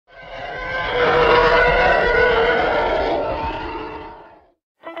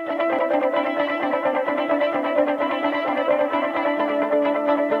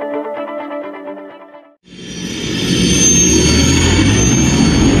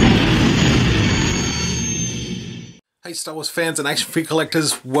Hey Star Wars fans and action figure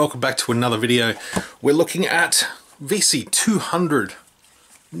collectors, welcome back to another video. We're looking at VC200,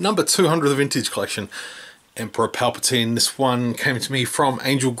 number 200 of the vintage collection, Emperor Palpatine. This one came to me from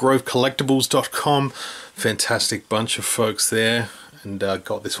angelgrovecollectibles.com. Fantastic bunch of folks there, and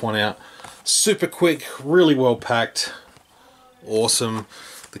got this one out super quick, really well packed, awesome.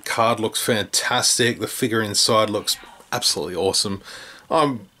 The card looks fantastic, the figure inside looks absolutely awesome.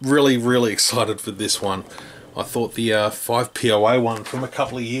 I'm really excited for this one. I thought the 5 POA one from a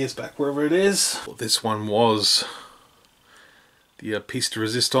couple of years back, wherever it is, this one was the piece de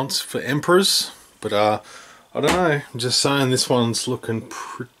resistance for Emperors, but I don't know, I'm just saying this one's looking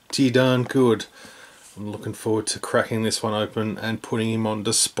pretty darn good. I'm looking forward to cracking this one open and putting him on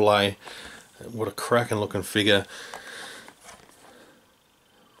display. What a cracking looking figure.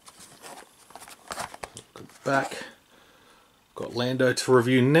 Look back. Got Lando to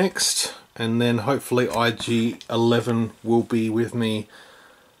review next, and then hopefully IG-11 will be with me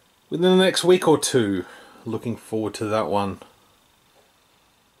within the next week or two. Looking forward to that one.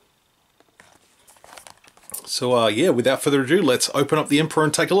 So yeah, without further ado, let's open up the Emperor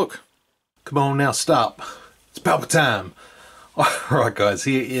and take a look. Come on now, stop. It's Palpatine. Alright guys,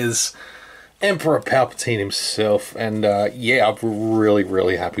 here is Emperor Palpatine himself, and yeah, I'm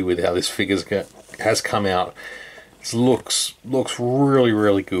really happy with how this figure has come out. It looks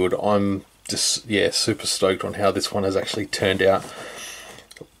really good. I'm just, yeah, super stoked on how this one has actually turned out.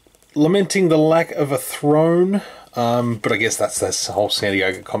 Lamenting the lack of a throne, but I guess that's this whole San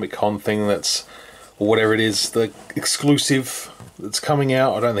Diego Comic-Con thing, that's, or whatever it is, the exclusive that's coming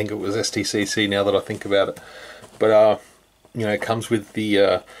out. I don't think it was STCC now that I think about it, but you know, it comes with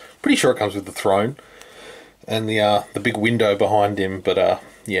the pretty sure it comes with the throne and the big window behind him, but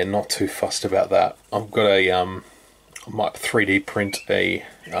yeah, not too fussed about that. I've got a I might 3D print a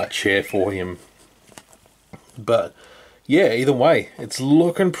chair for him, but yeah, either way, it's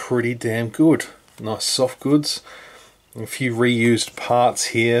looking pretty damn good. Nice soft goods, a few reused parts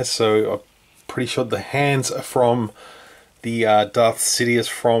here, so I'm pretty sure the hands are from the Darth Sidious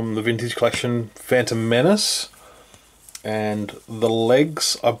from the vintage collection Phantom Menace, and the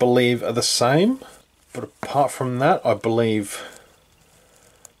legs I believe are the same, but apart from that, I believe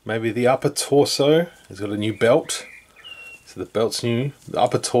maybe the upper torso has got a new belt. So the belt's new, the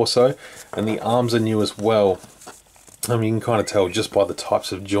upper torso, and the arms are new as well. I mean, you can kind of tell just by the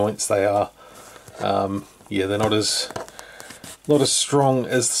types of joints they are. Yeah, they're not as strong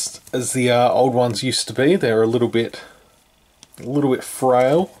as the old ones used to be. They're a little bit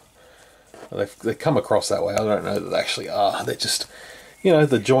frail. They come across that way. I don't know that they actually are. They're just, you know,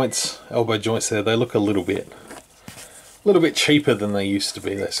 the joints, elbow joints there, they look a little bit cheaper than they used to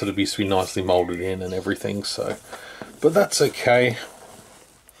be. They sort of used to be nicely molded in and everything, so, but that's okay.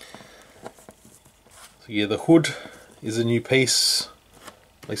 So yeah, the hood is a new piece,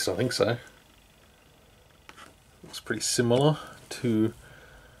 at least I think so. Looks pretty similar to,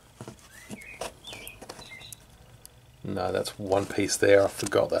 no, that's one piece there. I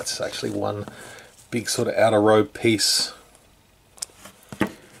forgot that's actually one big sort of outer robe piece.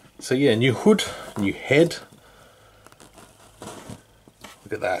 So yeah, new hood, new head.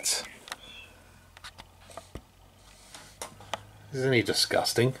 Look at that. Isn't he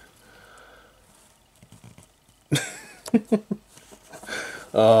disgusting?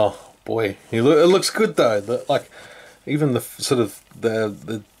 Oh boy, it looks good though. Like, even the sort of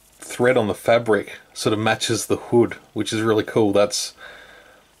the thread on the fabric sort of matches the hood, which is really cool. It's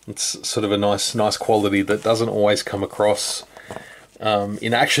sort of a nice quality that doesn't always come across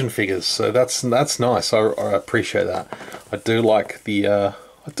in action figures. So that's nice. I appreciate that. I do like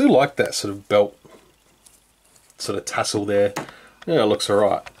that sort of belt, sort of tassel there. Yeah, it looks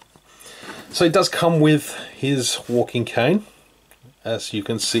alright. So it does come with his walking cane, as you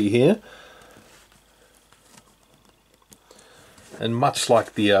can see here. And much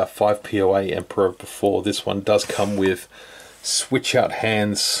like the 5 POA Emperor before, this one does come with switch out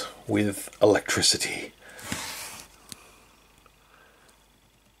hands with electricity.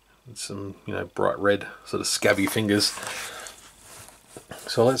 And some, you know, bright red sort of scabby fingers.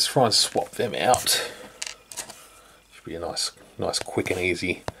 So let's try and swap them out. Should be a nice quick and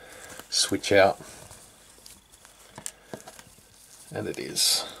easy switch out. And it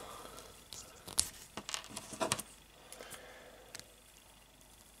is.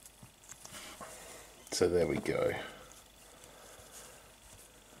 So there we go.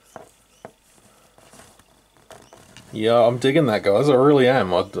 Yeah, I'm digging that, guys. I really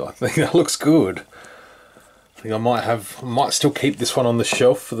am. I think that looks good. I think I might still keep this one on the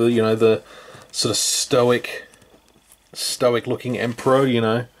shelf for the, you know, the sort of stoic looking Emperor, you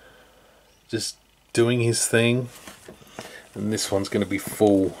know, just doing his thing. And this one's going to be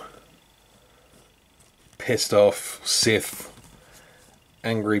full pissed off Sith,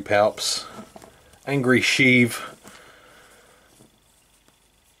 angry Palps, angry Sheev,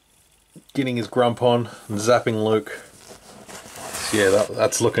 getting his grump on and zapping Luke. So yeah,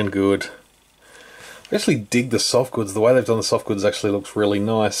 that's looking good. I actually dig the soft goods. The way they've done the soft goods actually looks really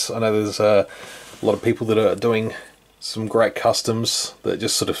nice. I know there's a lot of people that are doing some great customs that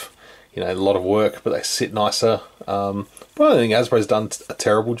just sort of, you know, a lot of work, but they sit nicer. But I don't think Hasbro's done a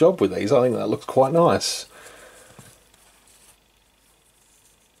terrible job with these. I think that looks quite nice.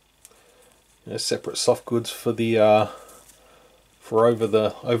 You know, separate soft goods for the for over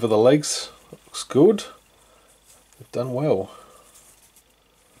the legs. Looks good. They've done well.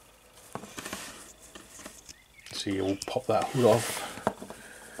 So yeah, we'll pop that hood off.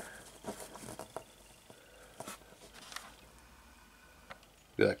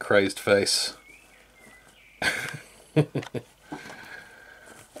 Look at that crazed face.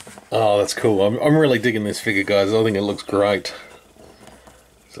 Oh, that's cool. I'm really digging this figure, guys. I think it looks great.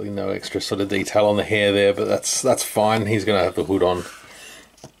 So no extra sort of detail on the hair there, but that's fine. He's going to have the hood on.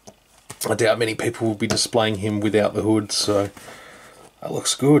 I doubt many people will be displaying him without the hood, so that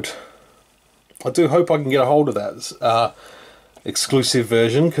looks good. I do hope I can get a hold of that exclusive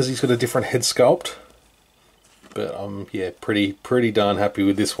version, because he's got a different head sculpt. But I'm yeah, pretty darn happy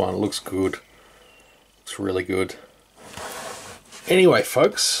with this one. It looks good. Looks really good. Anyway,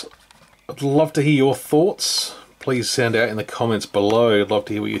 folks, I'd love to hear your thoughts. Please sound out in the comments below. I'd love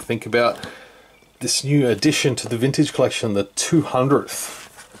to hear what you think about this new addition to the vintage collection, the 200th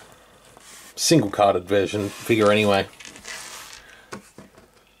single carded version figure anyway.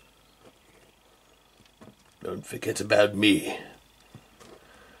 Don't forget about me.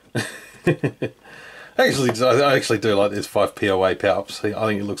 I actually do like this 5 POA Palps. I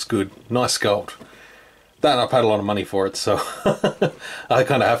think it looks good. Nice sculpt. That, and I paid a lot of money for it, so I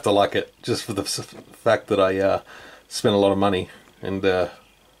kind of have to like it, just for the fact that I spent a lot of money and got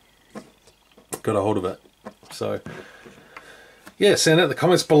a hold of it. So yeah, send out in the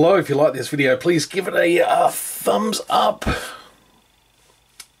comments below if you like this video. Please give it a thumbs up.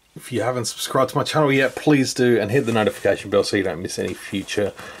 If you haven't subscribed to my channel yet, please do, and hit the notification bell so you don't miss any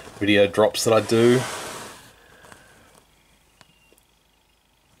future video drops that I do.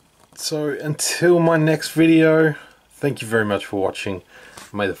 So until my next video, thank you very much for watching.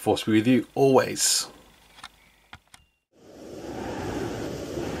 May the Force be with you always.